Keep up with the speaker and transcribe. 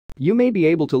You may be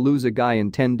able to lose a guy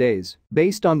in 10 days,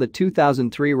 based on the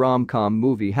 2003 rom-com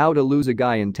movie How to Lose a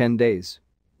Guy in 10 Days.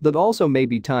 That also may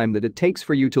be time that it takes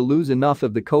for you to lose enough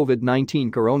of the COVID-19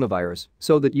 coronavirus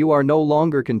so that you are no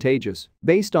longer contagious,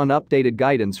 based on updated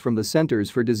guidance from the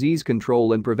Centers for Disease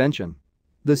Control and Prevention.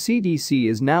 The CDC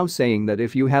is now saying that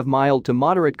if you have mild to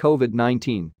moderate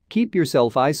COVID-19, keep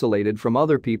yourself isolated from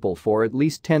other people for at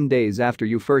least 10 days after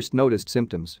you first noticed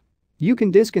symptoms. You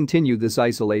can discontinue this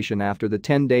isolation after the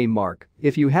 10-day mark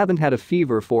if you haven't had a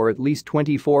fever for at least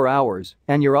 24 hours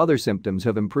and your other symptoms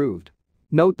have improved.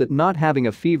 Note that not having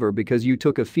a fever because you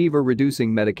took a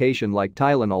fever-reducing medication like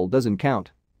Tylenol doesn't count.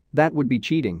 That would be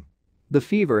cheating. The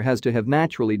fever has to have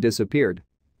naturally disappeared.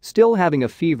 Still having a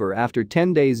fever after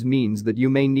 10 days means that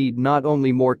you may need not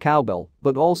only more cowbell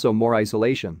but also more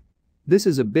isolation. This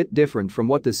is a bit different from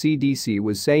what the CDC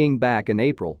was saying back in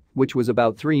April, which was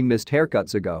about 3 missed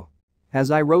haircuts ago. As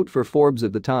I wrote for Forbes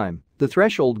at the time, the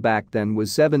threshold back then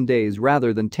was 7 days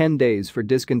rather than 10 days for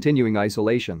discontinuing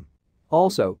isolation.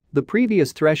 Also, the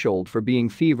previous threshold for being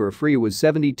fever-free was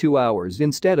 72 hours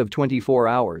instead of 24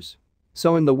 hours.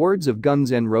 So in the words of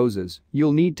Guns N' Roses,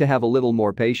 you'll need to have a little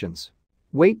more patience.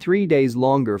 Wait 3 days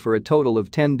longer for a total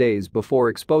of 10 days before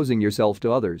exposing yourself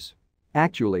to others.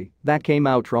 Actually, that came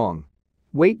out wrong.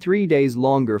 Wait 3 days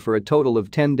longer for a total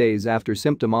of 10 days after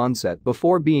symptom onset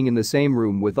before being in the same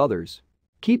room with others.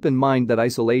 Keep in mind that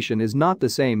isolation is not the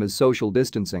same as social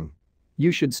distancing.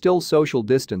 You should still social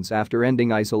distance after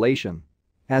ending isolation.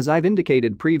 As I've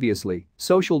indicated previously,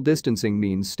 social distancing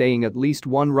means staying at least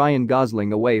one Ryan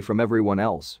Gosling away from everyone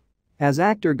else. As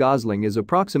actor Gosling is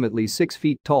approximately 6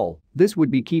 feet tall, this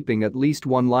would be keeping at least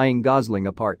one lying Gosling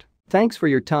apart. Thanks for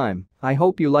your time, I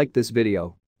hope you liked this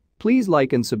video. Please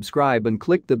like and subscribe and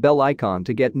click the bell icon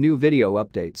to get new video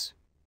updates.